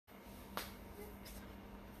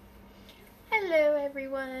Hello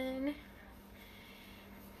everyone.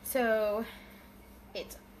 So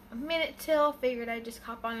it's a minute till. Figured I'd just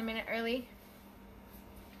hop on a minute early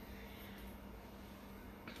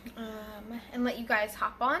and let you guys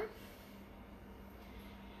hop on.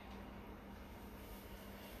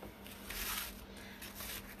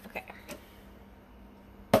 Okay.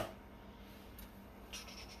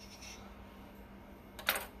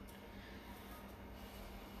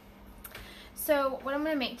 So what I'm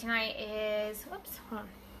going to make tonight is, whoops, hold on,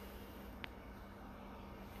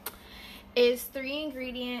 is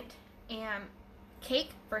 3-ingredient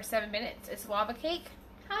cake for 7 minutes. It's lava cake.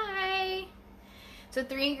 Hi! So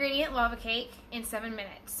 3-ingredient lava cake in 7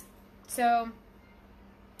 minutes. So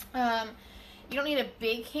you don't need a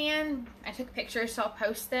big can. I took pictures, so I'll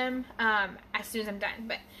post them as soon as I'm done.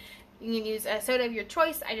 But you can use a soda of your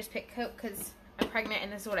choice. I just picked Coke because I'm pregnant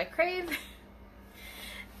and this is what I crave.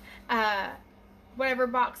 Whatever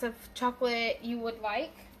box of chocolate you would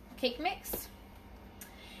like, cake mix,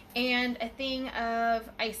 and a thing of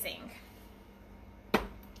icing.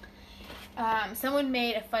 Someone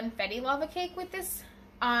made a funfetti lava cake with this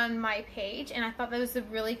on my page, and I thought that was a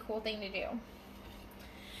really cool thing to do.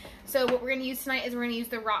 So what we're going to use tonight is we're going to use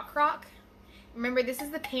the Rockcrok. Remember, this is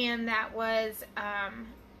the pan that was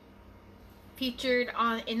featured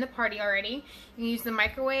in the party already. You can use the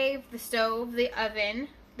microwave, the stove, the oven,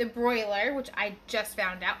 the broiler, which I just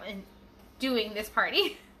found out in doing this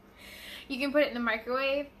party. You can put it in the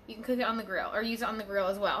microwave, you can cook it on the grill, or use it on the grill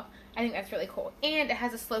as well. I think that's really cool. And it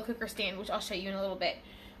has a slow cooker stand, which I'll show you in a little bit,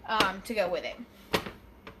 to go with it.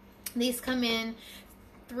 These come in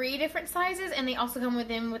 3 different sizes, and they also come with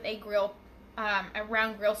a grill, a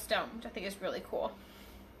round grill stone, which I think is really cool.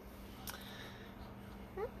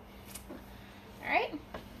 Alright,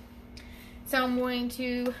 so I'm going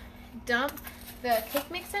to dump the cake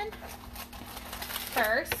mix in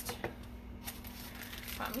first.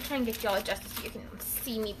 Let me try and get y'all adjusted so you can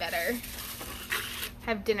see me better.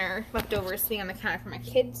 Have dinner leftovers sitting on the counter for my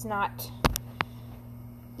kids not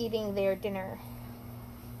eating their dinner.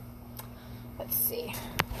 Let's see.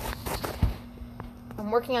 I'm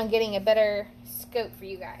working on getting a better scope for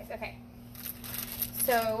you guys. Okay.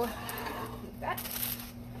 So, that.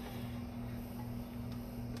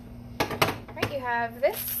 Alright, you have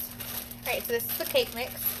this. Alright, so this is the cake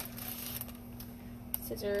mix.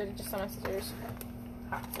 Scissors, just on my scissors.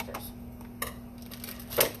 Hot scissors.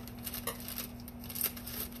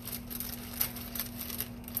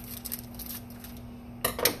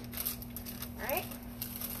 Alright.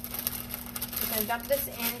 I'm going to dump this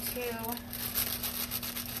into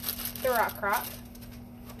the Rockcrok.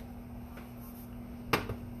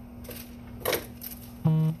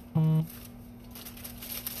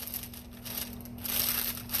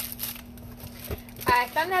 I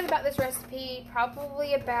found out about this recipe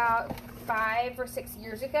probably about 5 or 6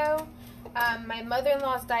 years ago. My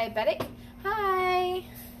mother-in-law is diabetic. Hi!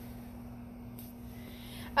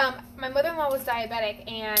 My mother-in-law was diabetic,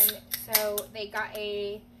 and so they got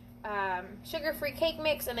a sugar-free cake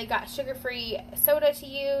mix, and they got sugar-free soda to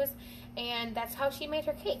use, and that's how she made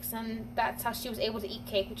her cakes, and that's how she was able to eat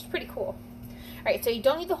cake, which is pretty cool. Alright, so you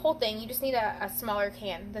don't need the whole thing. You just need a smaller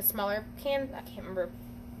can. The smaller can, I can't remember.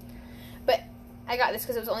 But I got this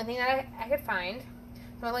because it was the only thing that I could find.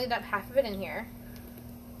 So I'll only dump half of it in here.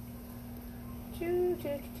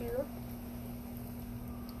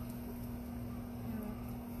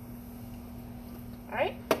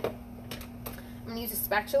 Alright. I'm going to use a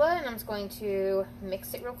spatula and I'm just going to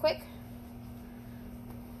mix it real quick.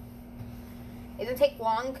 It doesn't take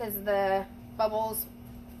long because the bubbles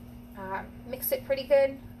mix it pretty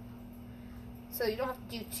good. So you don't have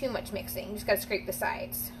to do too much mixing. You just got to scrape the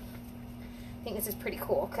sides. I think this is pretty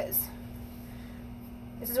cool because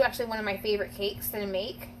this is actually one of my favorite cakes that I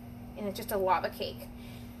make, and it's just a lava cake.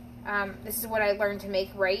 This is what I learned to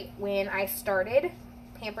make right when I started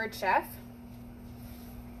Pampered Chef.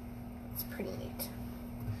 It's pretty neat.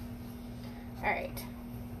 Alright,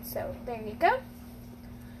 so there you go.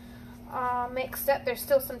 All mixed up. There's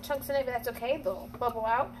still some chunks in it, but that's okay. They'll bubble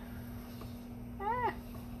out.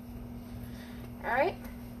 Alright.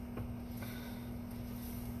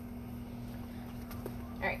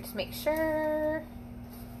 Alright, just make sure.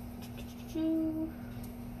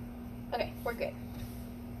 Okay, we're good.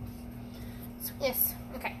 Yes,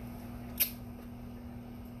 okay. So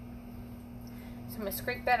I'm going to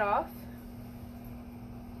scrape that off.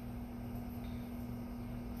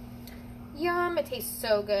 Yum, it tastes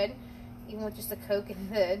so good. Even with just the Coke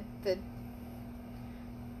and the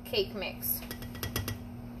cake mix.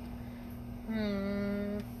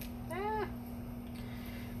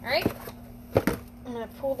 Alright. I'm going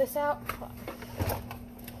to pull this out.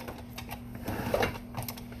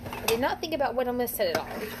 did not think about what I'm going to set it on.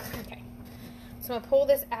 Okay. So I'm going to pull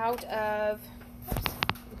this out of,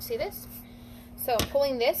 oops, see this? So I'm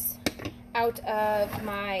pulling this out of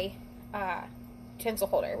my utensil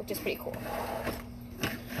holder, which is pretty cool.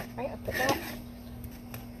 Alright, I'll put that.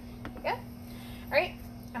 There we go. Alright,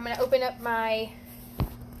 I'm going to open up my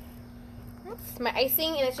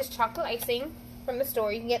icing, and it's just chocolate icing from the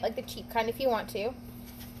store. You can get like the cheap kind if you want to.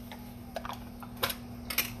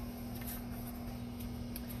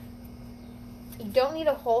 You don't need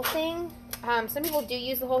a whole thing. Some people do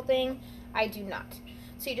use the whole thing. I do not.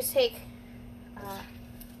 So you just take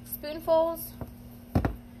spoonfuls and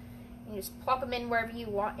you just plop them in wherever you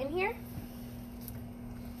want in here.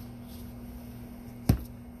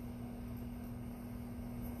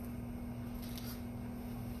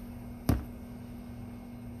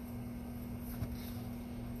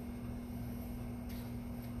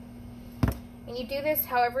 And you do this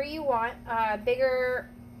however you want, bigger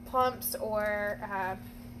clumps or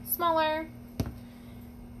smaller,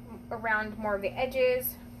 around more of the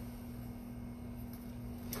edges.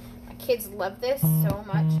 My kids love this so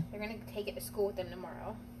much. They're going to take it to school with them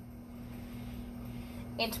tomorrow.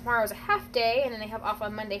 And tomorrow is a half day, and then they have off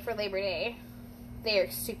on Monday for Labor Day. They are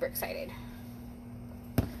super excited.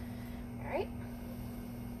 Alright.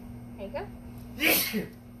 There you go.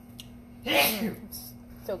 It's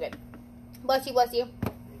so good. Bless you, bless you.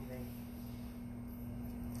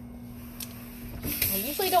 I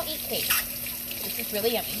usually don't eat cake. This is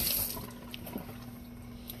really yummy.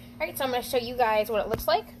 Alright, so I'm going to show you guys what it looks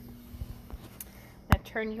like. I'm going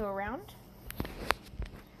to turn you around.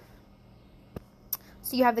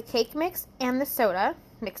 So you have the cake mix and the soda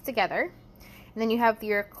mixed together. And then you have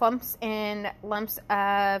your clumps and lumps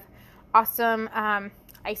of awesome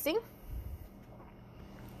icing.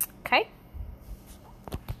 Okay.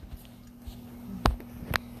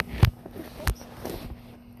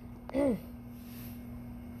 I'm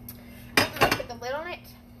going to put the lid on it,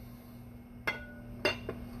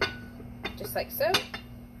 just like so.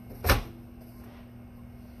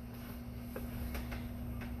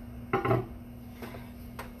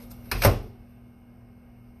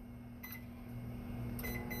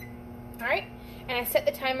 Alright, and I set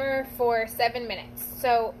the timer for 7 minutes.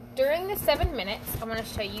 So during the 7 minutes, I want to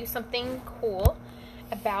show you something cool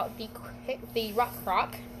about the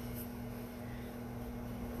Rockcrok.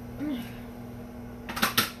 Alright,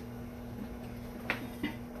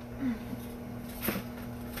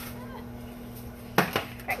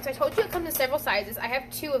 so I told you it comes in several sizes. I have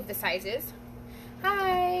 2 of the sizes.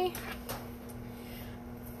 Hi!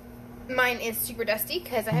 Mine is super dusty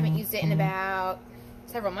because I haven't used it in about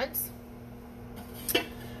several months.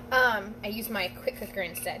 I use my quick cooker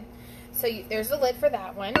instead. So there's the lid for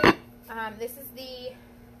that one. This is the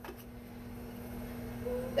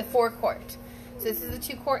 4-quart. So this is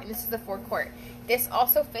the 2-quart and this is the 4-quart. This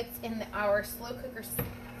also fits in our slow cooker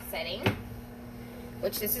setting,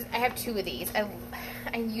 which I have 2 of these.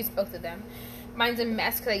 I use both of them. Mine's a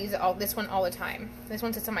mess because I use this one all the time. This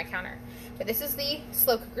one sits on my counter. But this is the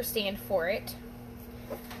slow cooker stand for it.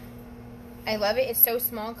 I love it. It's so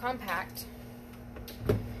small and compact.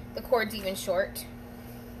 The cord's even short.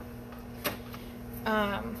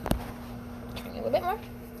 Turn it a little bit more.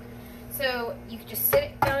 So you can just sit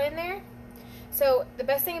it down in there. So the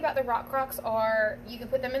best thing about the Rockcroks are you can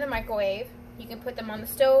put them in the microwave, you can put them on the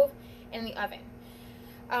stove, and in the oven.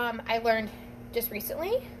 I learned just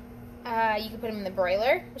recently you can put them in the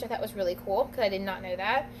broiler, which I thought was really cool because I did not know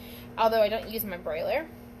that, although I don't use my broiler.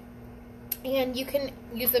 And you can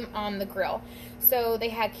use them on the grill. So they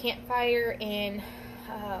had campfire in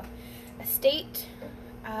a state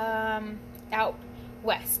out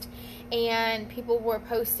west, and people were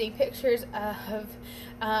posting pictures of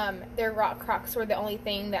their Rockcroks were the only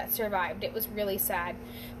thing that survived. It was really sad,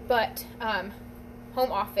 but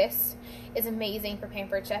Home Office is amazing for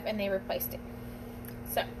Pampered Chef, and they replaced it.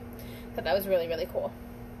 So I thought that was really, really cool.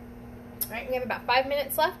 Alright, we have about 5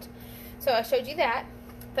 minutes left, so I showed you that.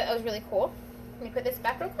 Thought that was really cool. Let me put this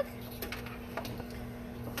back real quick.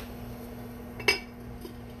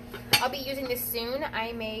 I'll be using this soon.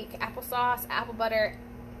 I make applesauce, apple butter,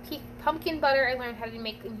 pumpkin butter. I learned how to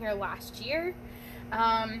make in here last year.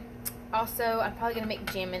 Also, I'm probably going to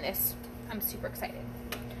make jam in this. I'm super excited.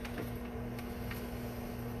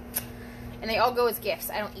 And they all go as gifts.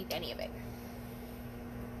 I don't eat any of it.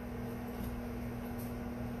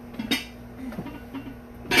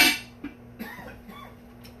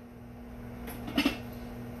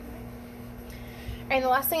 And the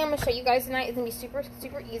last thing I'm going to show you guys tonight is going to be super,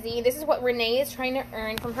 super easy. This is what Renee is trying to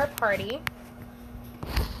earn from her party.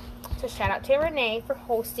 So shout out to Renee for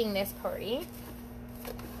hosting this party.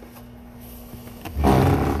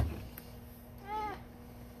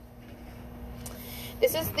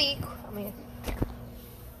 This is the, I mean,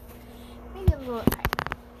 maybe a little higher.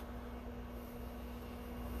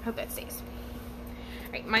 Hope that stays.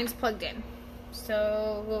 Alright, mine's plugged in.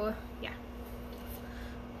 So, yeah.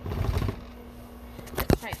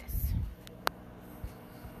 Let's try this.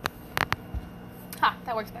 Ha,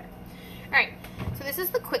 that works better. Alright, so this is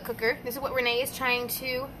the quick cooker. This is what Renee is trying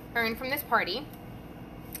to earn from this party.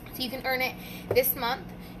 So you can earn it this month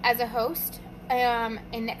as a host, and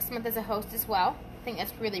next month as a host as well. I think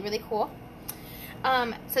that's really, really cool.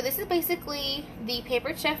 So this is basically the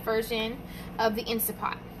Pampered Chef version of the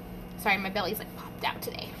Instapot. Sorry, my belly's like popped out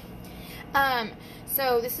today.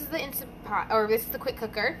 So this is the Instapot, or this is the quick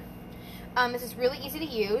cooker. This is really easy to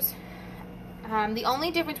use. The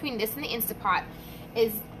only difference between this and the Instapot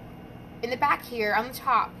is in the back here on the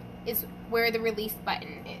top is where the release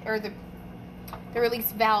button, or the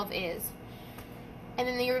release valve is. And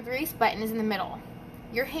then the release button is in the middle.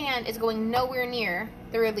 Your hand is going nowhere near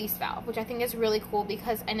the release valve, which I think is really cool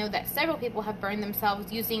because I know that several people have burned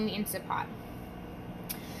themselves using the Instapot.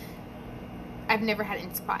 I've never had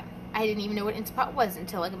Instapot. I didn't even know what Instapot was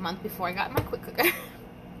until like a month before I got my quick cooker.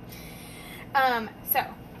 So,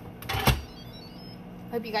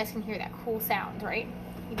 hope you guys can hear that cool sound, right?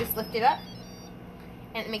 You just lift it up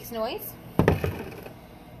and it makes noise.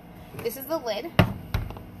 This is the lid.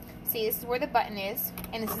 See, this is where the button is,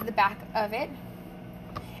 and this is the back of it.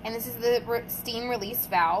 And this is the steam release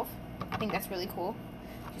valve. I think that's really cool.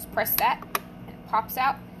 Just press that, and it pops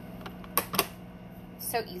out.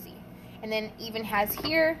 So easy. And then even has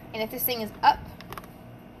here, and if this thing is up,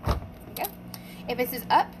 there we go. If this is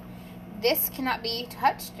up, this cannot be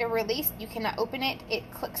touched or released. You cannot open it.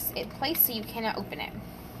 It clicks in place, so you cannot open it.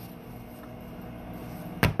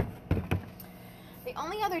 The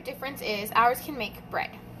only other difference is ours can make bread.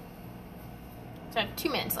 So I have 2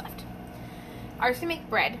 minutes left. Ours can make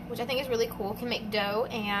bread, which I think is really cool. Can make dough,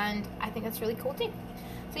 and I think that's really cool too.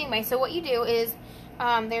 So anyway, so what you do is,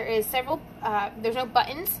 there is several, there's no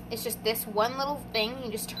buttons. It's just this one little thing.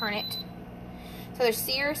 You just turn it. So there's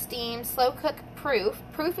sear, steam, slow cook, proof.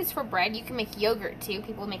 Proof is for bread. You can make yogurt too.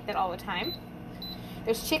 People make that all the time.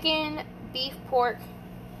 There's chicken, beef, pork,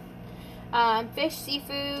 fish,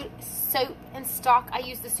 seafood, soup, and stock. I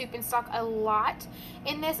use the soup and stock a lot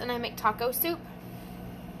in this, and I make taco soup.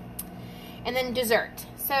 And then dessert.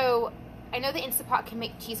 So I know the Instapot can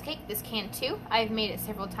make cheesecake. This can too. I've made it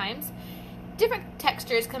several times. Different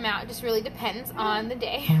textures come out. It just really depends on the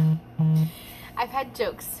day. I've had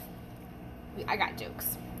jokes. I got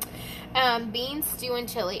jokes. Beans, stew, and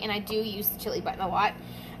chili. And I do use the chili button a lot.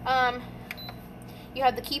 You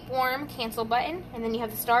have the keep warm, cancel button. And then you have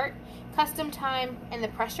the start, custom time, and the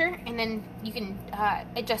pressure. And then you can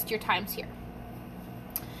adjust your times here.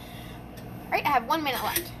 Alright, I have 1 minute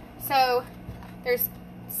left. So there's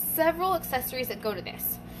several accessories that go to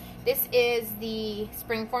this. This is the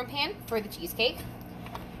springform pan for the cheesecake.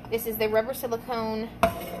 This is the rubber silicone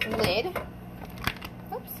lid.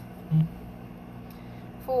 Oops.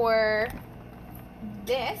 For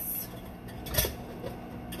this.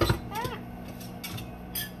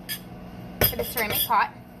 For the ceramic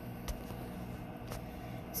pot.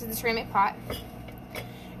 This is the ceramic pot.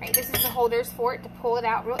 Alright, this is the holders for it to pull it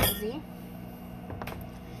out real easy.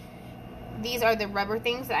 These are the rubber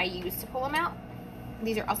things that I use to pull them out.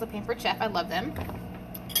 These are also Pampered Chef. I love them.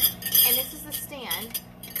 And this is the stand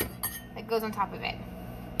that goes on top of it.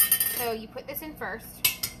 So you put this in first,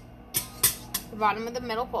 the bottom of the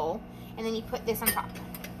middle bowl, and then you put this on top.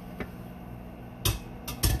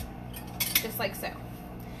 Just like so.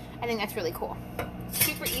 I think that's really cool.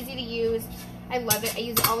 Super easy to use. I love it. I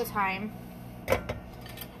use it all the time.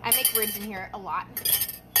 I make ribs in here a lot.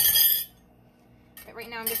 But right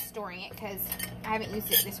now I'm just storing it because I haven't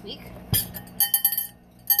used it this week.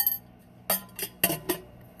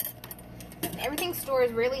 Everything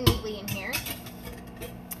stores really neatly in here.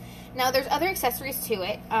 Now there's other accessories to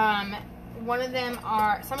it. Some of them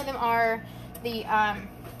are the,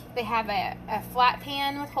 they have a flat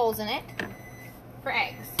pan with holes in it for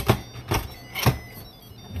eggs.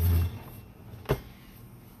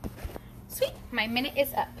 Sweet, my minute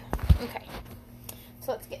is up. Okay,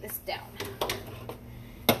 so let's get this down.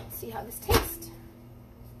 See how this tastes.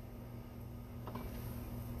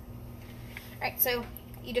 Alright, so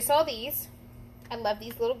you just saw these. I love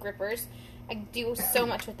these little grippers. I do so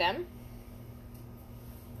much with them.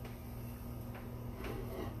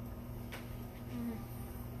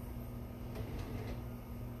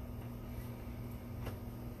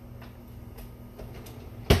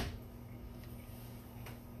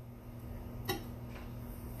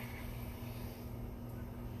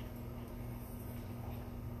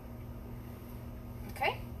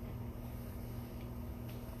 Okay.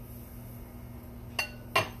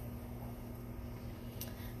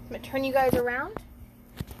 to turn you guys around.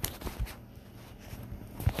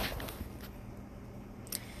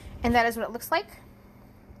 And that is what it looks like.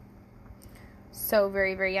 So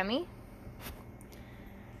very, very yummy.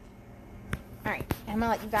 Alright, I'm going to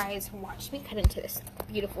let you guys watch me cut into this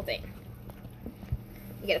beautiful thing.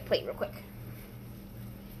 You get a plate real quick.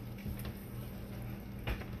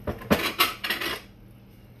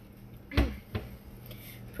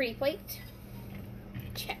 Pretty plate.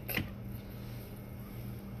 Check.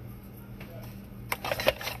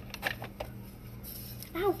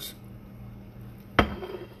 Ouch! Well,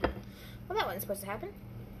 that wasn't supposed to happen.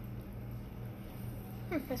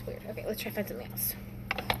 That's weird. Okay, let's try to find something else.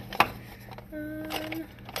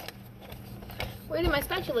 Where did my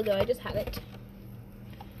spatula go? I just had it.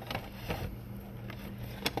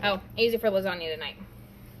 Oh, I use it for lasagna tonight.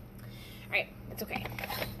 Alright, it's okay.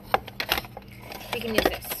 We can use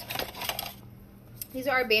this. These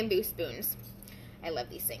are our bamboo spoons. I love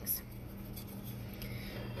these things.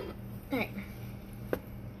 Alright.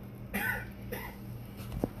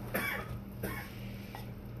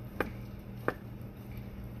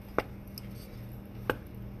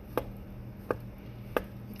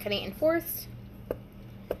 Cutting it in fourths.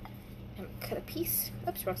 And cut a piece.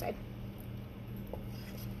 Oops, wrong side.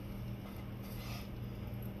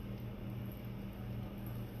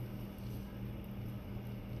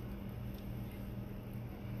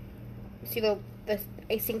 See the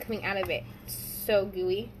icing coming out of it. So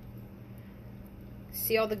gooey.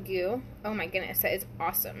 See all the goo? Oh my goodness, that is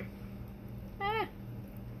awesome. Ah.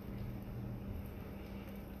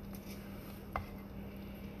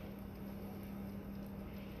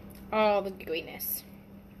 All the gooiness.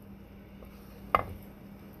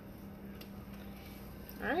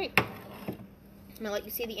 Alright. I'm gonna let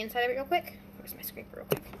you see the inside of it real quick. Where's my scraper real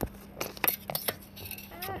quick?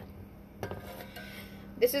 Ah.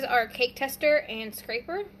 This is our cake tester and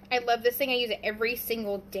scraper. I love this thing. I use it every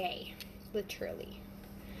single day. Literally.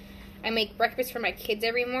 I make breakfast for my kids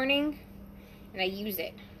every morning. And I use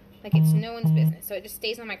it. Like it's no one's business. So it just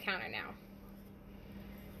stays on my counter now.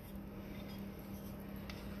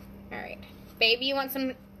 Alright. Baby, you want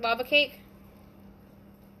some lava cake?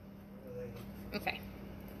 Okay.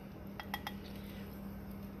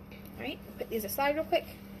 Alright, put these aside real quick.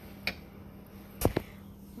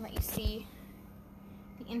 Let you see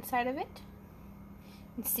the inside of it.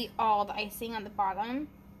 You can see all the icing on the bottom.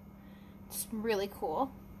 It's really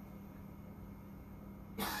cool.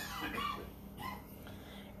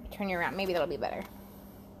 Turn you around. Maybe that'll be better.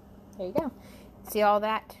 There you go. See all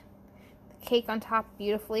that? The cake on top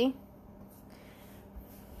beautifully.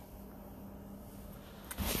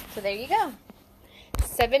 So there you go.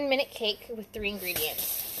 7-minute cake with 3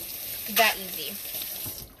 ingredients. That easy.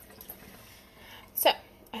 So,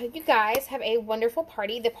 I hope you guys have a wonderful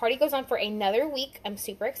party. The party goes on for another week. I'm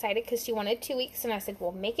super excited because she wanted 2 weeks, and I said,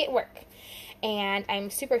 we'll make it work. And I'm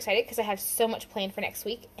super excited because I have so much planned for next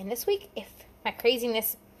week. And this week, if my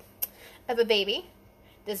craziness of a baby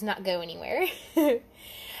does not go anywhere.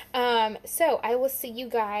 So, I will see you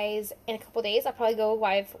guys in a couple days. I'll probably go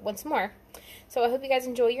live once more. So, I hope you guys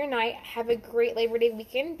enjoy your night. Have a great Labor Day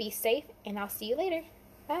weekend. Be safe, and I'll see you later.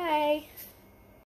 Bye.